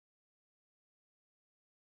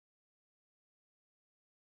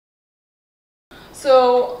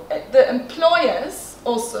So the employers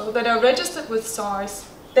also that are registered with SARS,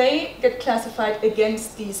 they get classified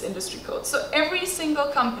against these industry codes. So every single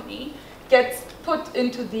company gets put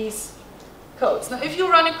into these codes. Now, if you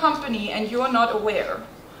run a company and you're not aware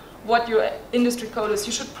what your industry code is,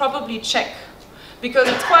 you should probably check, because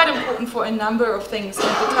it's quite important for a number of things and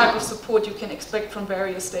the type of support you can expect from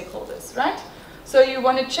various stakeholders, right? So you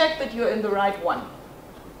want to check that you're in the right one.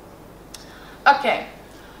 Okay,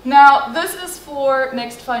 now this is for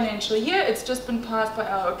next financial year. It's just been passed by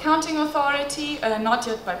our accounting authority, not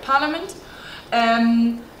yet by Parliament.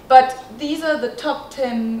 But these are the top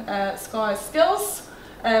 10 SCAR skills.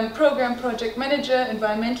 Program project manager,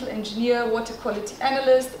 environmental engineer, water quality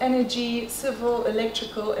analyst, energy, civil,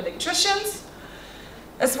 electrical, electricians,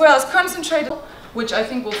 as well as concentrated, which I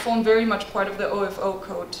think will form very much part of the OFO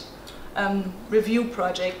code review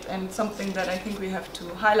project, and something that I think we have to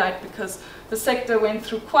highlight because the sector went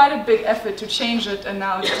through quite a big effort to change it, and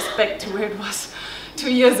now it's just back to where it was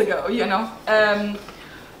 2 years ago, you know.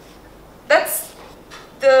 That's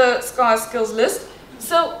the SCAR skills list.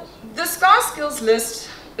 So the SCAR skills list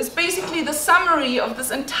is basically the summary of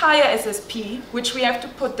this entire SSP, which we have to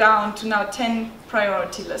put down to now 10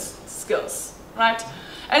 priority list skills, right?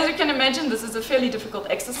 As you can imagine, this is a fairly difficult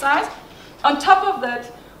exercise. On top of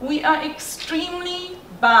that, we are extremely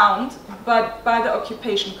bound by the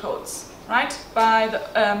occupation codes, right? By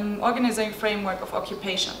the organizing framework of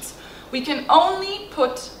occupations. We can only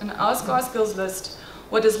put in our SCAR skills list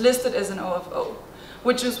what is listed as an OFO,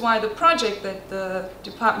 which is why the project that the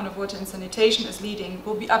Department of Water and Sanitation is leading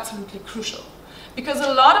will be absolutely crucial. Because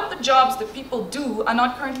a lot of the jobs that people do are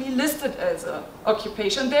not currently listed as an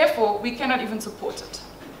occupation, therefore we cannot even support it,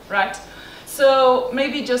 right? So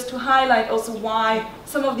maybe just to highlight also why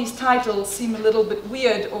some of these titles seem a little bit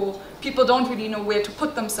weird, or people don't really know where to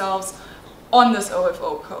put themselves on this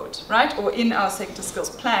OFO code, right? Or in our sector skills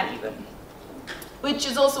plan even. Which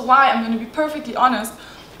is also why, I'm going to be perfectly honest,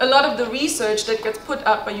 a lot of the research that gets put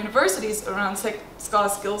out by universities around SCAR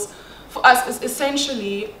skills for us is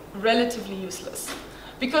essentially relatively useless.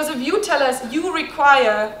 Because if you tell us you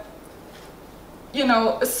require, you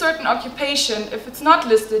know, a certain occupation, if it's not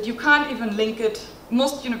listed, you can't even link it.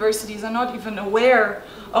 Most universities are not even aware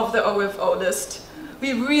of the OFO list.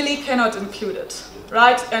 We really cannot include it,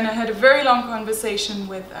 right? And I had a very long conversation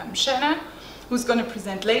with Shanna, who's going to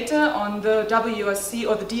present later on the WSC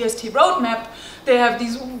or the DST roadmap. They have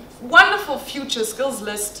these wonderful future skills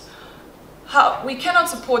list. We cannot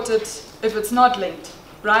support it if it's not linked,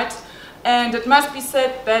 right? And it must be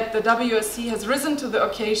said that the WSC has risen to the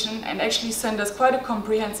occasion and actually sent us quite a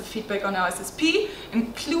comprehensive feedback on our SSP,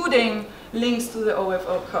 including links to the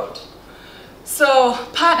OFO code. So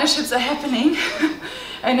partnerships are happening,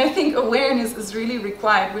 and I think awareness is really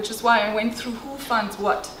required, which is why I went through who funds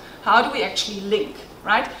what. How do we actually link,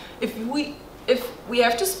 right? If we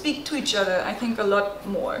have to speak to each other, I think a lot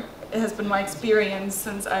more. It has been my experience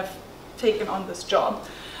since I've taken on this job.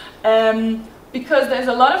 Because there's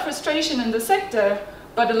a lot of frustration in the sector,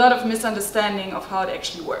 but a lot of misunderstanding of how it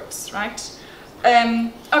actually works, right?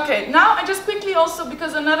 Okay, now I just quickly also,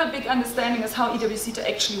 because another big understanding is how EWSETA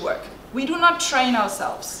actually work. We do not train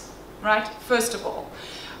ourselves, right? First of all.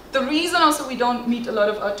 The reason also we don't meet a lot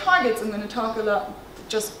of our targets, I'm going to talk a lot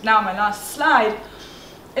just now, my last slide,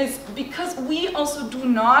 is because we also do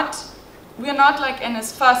not, we are not like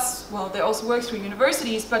NSFAS, well, they also work through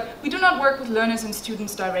universities, but we do not work with learners and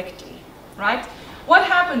students directly, right? What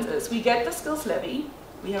happens is we get the skills levy,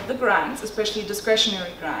 we have the grants, especially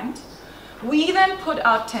discretionary grant. We then put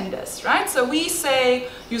out tenders, right? So we say,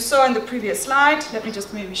 you saw in the previous slide, let me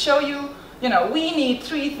just maybe show you, you know, we need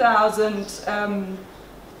 3,000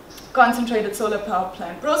 concentrated solar power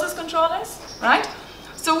plant process controllers, right?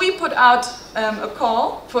 So we put out a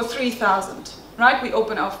call for 3,000, right? We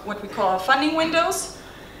open up what we call our funding windows.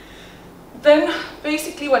 Then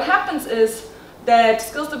basically what happens is that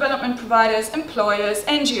skills development providers, employers,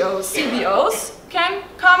 NGOs, CBOs can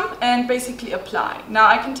come and basically apply. Now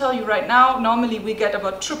I can tell you right now, normally we get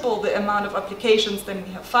about triple the amount of applications than we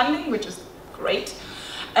have funding, which is great.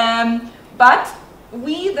 But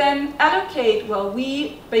we then allocate, well,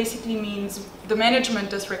 we basically means the management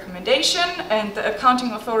does recommendation and the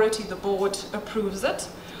accounting authority, the board, approves it.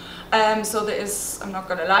 So there is, I'm not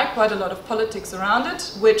gonna lie, quite a lot of politics around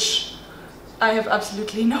it, which I have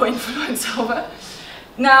absolutely no influence over.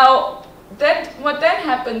 Now, what then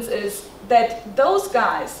happens is that those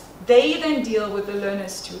guys, they then deal with the learner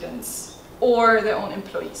students or their own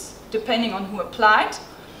employees, depending on who applied.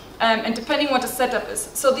 And depending what the setup is.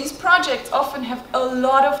 So these projects often have a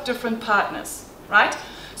lot of different partners, right?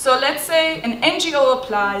 So let's say an NGO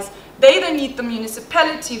applies, They then need the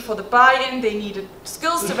municipality for the buy-in, they need a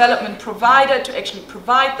skills development provider to actually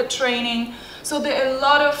provide the training. So there are a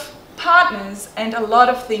lot of partners and a lot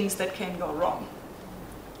of things that can go wrong.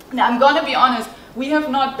 Now I'm going to be honest, we have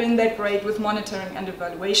not been that great with monitoring and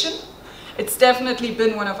evaluation. It's definitely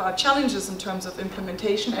been one of our challenges in terms of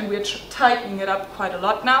implementation, and we're tightening it up quite a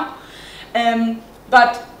lot now.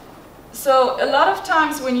 So a lot of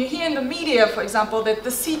times when you hear in the media, for example, that the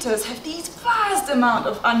SETAs have these vast amount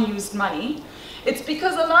of unused money, it's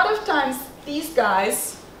because a lot of times these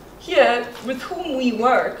guys here with whom we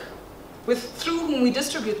work, through whom we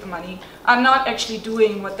distribute the money, are not actually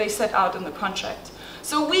doing what they set out in the contract.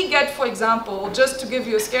 So we get, for example, just to give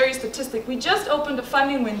you a scary statistic, we just opened a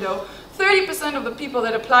funding window, 30% of the people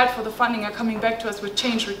that applied for the funding are coming back to us with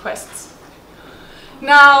change requests.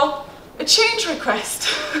 Now, a change request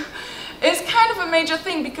is kind of a major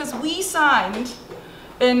thing because we signed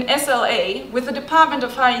an SLA with the Department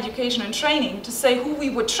of Higher Education and Training to say who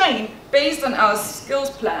we would train based on our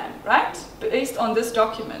skills plan, right? Based on this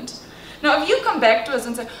document. Now, if you come back to us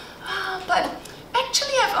and say, oh, but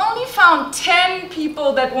actually I've only found 10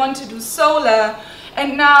 people that want to do solar,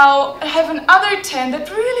 and now I have another 10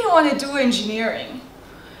 that really want to do engineering.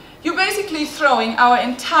 You're basically throwing our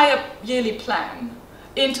entire yearly plan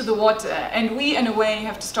into the water, and we in a way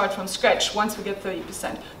have to start from scratch once we get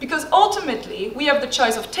 30%. Because ultimately we have the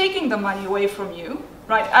choice of taking the money away from you,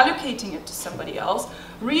 right, allocating it to somebody else,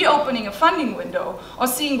 reopening a funding window, or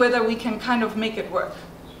seeing whether we can kind of make it work.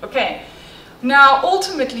 Okay, now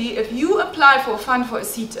ultimately if you apply for a fund for a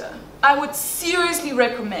SETA, I would seriously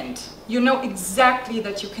recommend you know exactly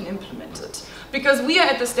that you can implement it. Because we are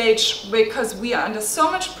at the stage, because we are under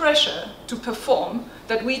so much pressure to perform,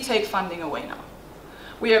 that we take funding away now.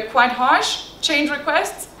 We are quite harsh. Change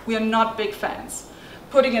requests, we are not big fans.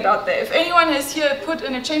 Putting it out there. If anyone has here put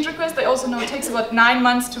in a change request, they also know it takes about 9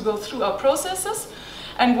 months to go through our processes.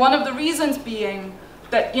 And one of the reasons being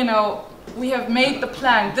that, you know, we have made the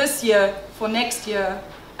plan this year for next year,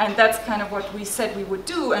 and that's kind of what we said we would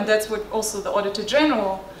do, and that's what also the Auditor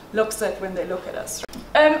General looks at when they look at us.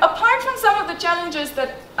 Apart from some of the challenges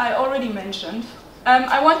that I already mentioned,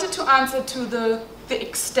 I wanted to answer to the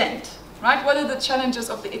extent. Right? What are the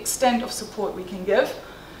challenges of the extent of support we can give?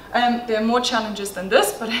 There are more challenges than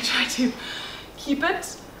this, but I try to keep it.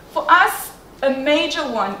 For us, a major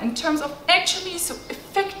one in terms of actually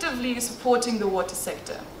effectively supporting the water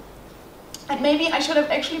sector. And maybe I should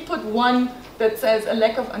have actually put one that says a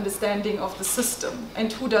lack of understanding of the system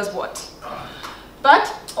and who does what.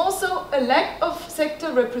 But also a lack of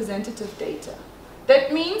sector representative data.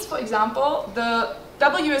 That means, for example, the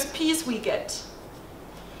WSPs we get.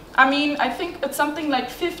 I mean, I think it's something like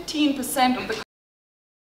 15% of the